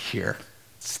 I hear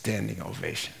standing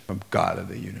ovation from God of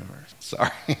the universe.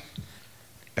 Sorry.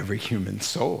 Every human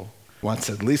soul wants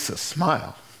at least a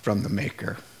smile from the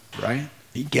Maker, right?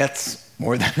 He gets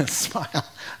more than a smile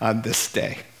on this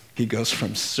day. He goes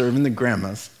from serving the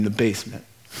grandmas in the basement,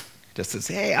 just says,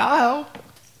 hey, I'll help.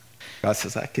 God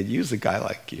says, I could use a guy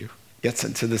like you. Gets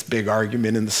into this big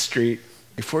argument in the street.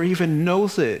 Before he even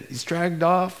knows it, he's dragged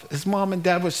off. His mom and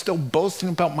dad were still boasting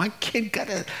about, my kid got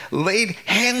laid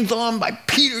hands on by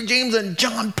Peter, James, and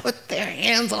John. Put their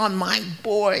hands on my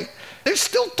boy. They're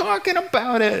still talking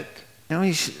about it. Now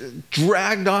he's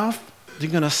dragged off. They're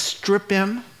going to strip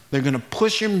him. They're going to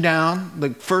push him down. The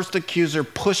first accuser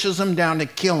pushes him down to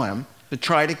kill him, to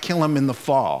try to kill him in the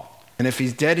fall. And if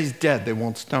he's dead, he's dead. They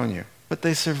won't stone you. But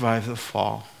they survived the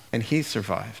fall. And he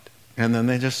survived. And then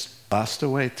they just blast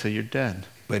away till you're dead.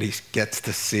 But he gets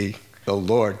to see the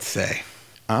Lord say,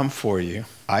 I'm for you.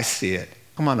 I see it.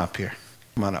 Come on up here.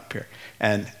 Come on up here.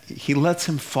 And he lets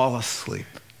him fall asleep.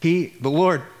 The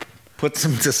Lord puts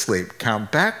him to sleep.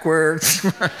 Count backwards.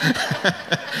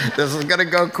 This is going to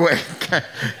go quick.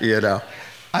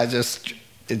 It's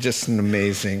just an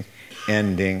amazing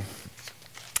ending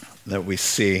that we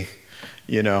see.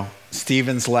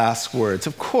 Stephen's last words,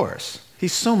 of course,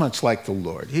 he's so much like the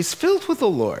Lord. He's filled with the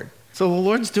Lord. So the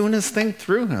Lord's doing his thing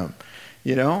through him.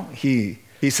 He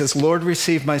says, Lord,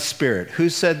 receive my spirit. Who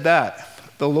said that?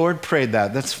 The Lord prayed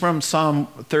that. That's from Psalm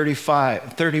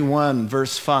 31,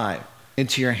 verse 5.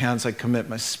 Into your hands I commit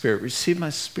my spirit. Receive my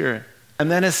spirit.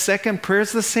 And then his second prayer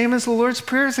is the same as the Lord's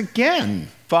prayers again.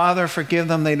 Father, forgive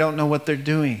them. They don't know what they're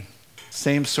doing.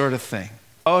 Same sort of thing.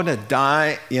 Oh, to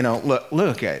die,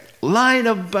 look at it. Lied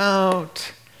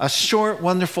about. A short,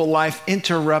 wonderful life,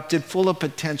 interrupted, full of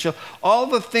potential. All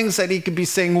the things that he could be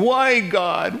saying, why,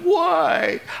 God?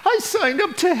 Why? I signed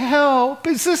up to help.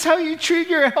 Is this how you treat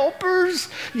your helpers?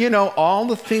 All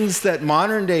the things that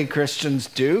modern day Christians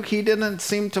do, he didn't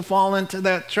seem to fall into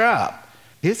that trap.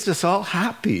 He's just all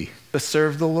happy to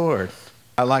serve the Lord.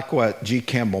 I like what G.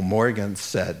 Campbell Morgan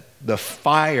said. The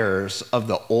fires of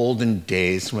the olden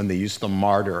days when they used to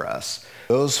martyr us,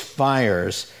 those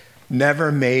fires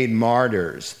never made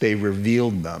martyrs, they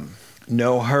revealed them.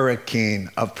 No hurricane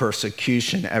of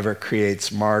persecution ever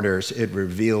creates martyrs, it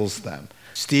reveals them.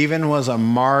 Stephen was a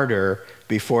martyr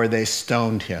before they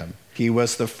stoned him. He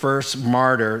was the first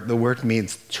martyr, the word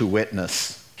means to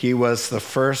witness. He was the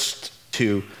first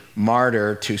to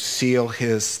martyr to seal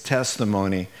his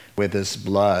testimony with his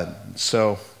blood.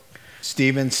 So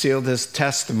Stephen sealed his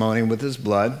testimony with his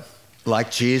blood,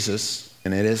 like Jesus.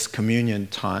 And it is communion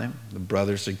time. The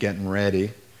brothers are getting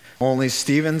ready. Only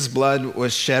Stephen's blood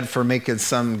was shed for making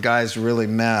some guys really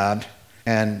mad.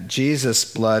 And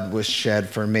Jesus' blood was shed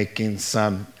for making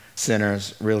some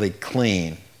sinners really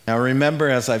clean. Now remember,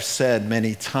 as I've said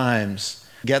many times,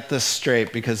 get this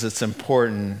straight because it's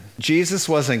important. Jesus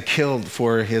wasn't killed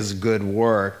for his good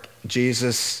work.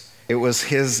 It was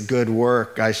his good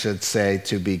work, I should say,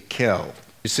 to be killed.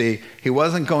 You see, he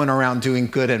wasn't going around doing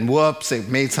good and whoops, it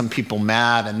made some people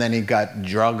mad and then he got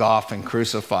drug off and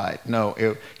crucified. No,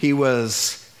 he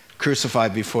was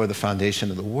crucified before the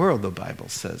foundation of the world, the Bible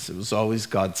says. It was always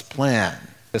God's plan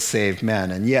to save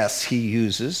men. And yes,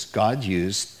 God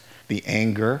used the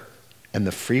anger and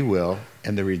the free will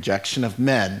and the rejection of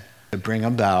men to bring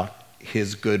about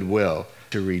his goodwill,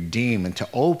 to redeem and to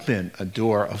open a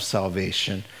door of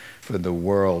salvation for the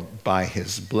world by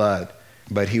his blood.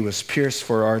 But he was pierced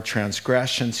for our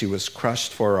transgressions. He was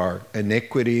crushed for our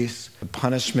iniquities. The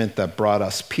punishment that brought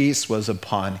us peace was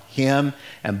upon him.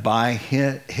 And by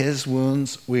his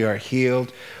wounds we are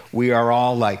healed. We are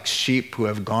all like sheep who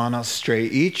have gone astray.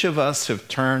 Each of us have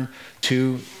turned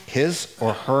to his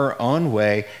or her own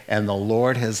way. And the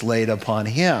Lord has laid upon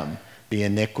him the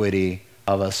iniquity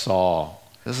of us all.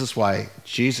 This is why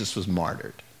Jesus was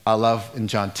martyred. I love in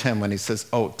John 10 when he says,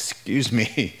 oh, excuse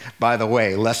me, by the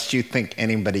way, lest you think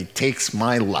anybody takes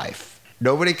my life.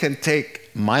 Nobody can take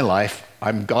my life.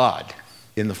 I'm God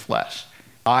in the flesh.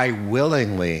 I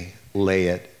willingly lay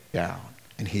it down.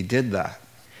 And he did that.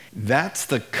 That's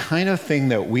the kind of thing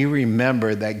that we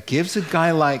remember that gives a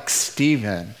guy like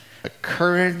Stephen the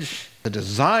courage the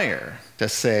desire to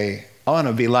say, I want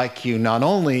to be like you not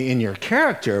only in your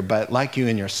character, but like you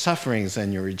in your sufferings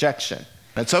and your rejection.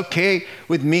 It's okay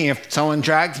with me if someone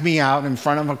drags me out in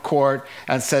front of a court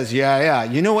and says, yeah,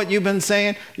 you know what you've been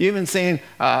saying? You've been saying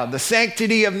the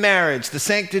sanctity of marriage,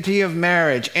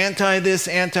 anti this,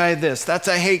 anti this. That's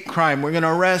a hate crime. We're going to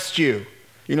arrest you.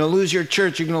 You're going to lose your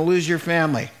church. You're going to lose your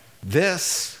family.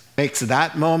 This makes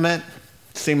that moment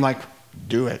seem like,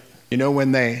 do it. You know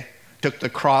when they took the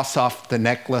cross off the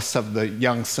necklace of the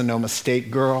young Sonoma State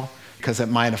girl because it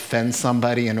might offend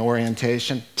somebody in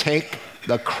orientation? Take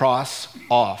the cross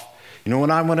off. You know what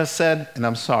I would have said? And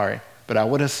I'm sorry, but I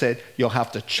would have said, you'll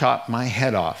have to chop my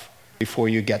head off before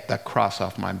you get that cross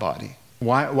off my body.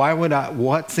 Why would I?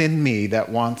 What's in me that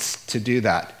wants to do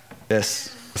that?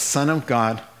 This Son of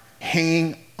God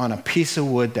hanging on a piece of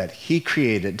wood that he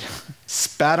created,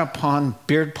 spat upon,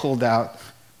 beard pulled out,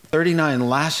 39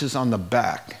 lashes on the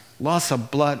back, loss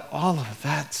of blood, all of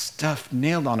that stuff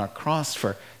nailed on a cross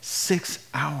for 6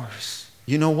 hours.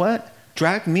 You know what?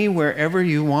 Drag me wherever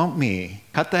you want me.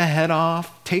 Cut the head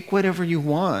off. Take whatever you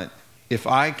want. If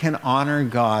I can honor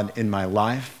God in my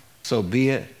life, so be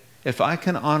it. If I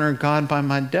can honor God by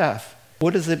my death,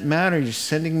 what does it matter? You're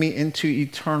sending me into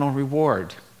eternal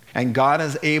reward. And God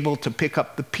is able to pick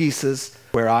up the pieces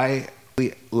where I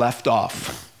left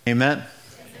off. Amen?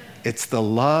 It's the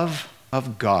love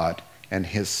of God and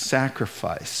his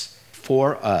sacrifice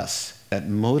for us that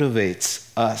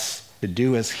motivates us to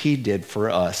do as he did for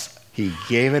us. He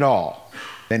gave it all.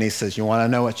 Then he says, you want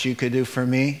to know what you could do for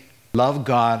me? Love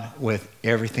God with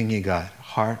everything you got,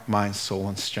 heart, mind, soul,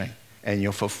 and strength, and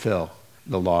you'll fulfill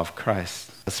the law of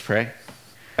Christ. Let's pray.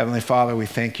 Heavenly Father, we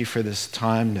thank you for this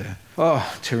time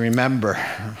to remember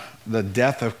the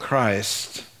death of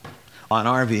Christ on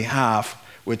our behalf,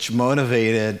 which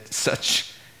motivated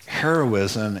such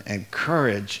heroism and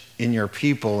courage in your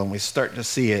people, and we start to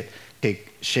see it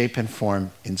take shape and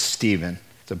form in Stephen.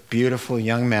 It's a beautiful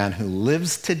young man who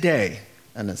lives today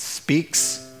and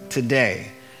speaks today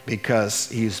because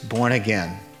he's born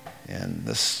again. And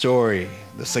the story,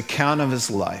 this account of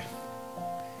his life,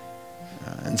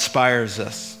 inspires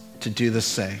us to do the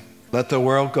same. Let the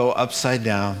world go upside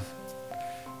down.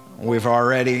 We've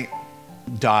already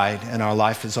died and our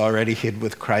life is already hid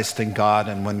with Christ in God.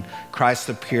 And when Christ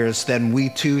appears, then we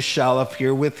too shall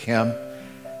appear with him.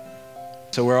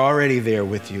 So we're already there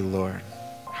with you, Lord.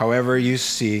 However you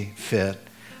see fit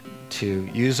to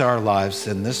use our lives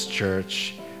in this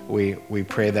church, we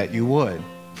pray that you would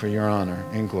for your honor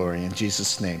and glory. In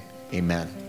Jesus' name, amen.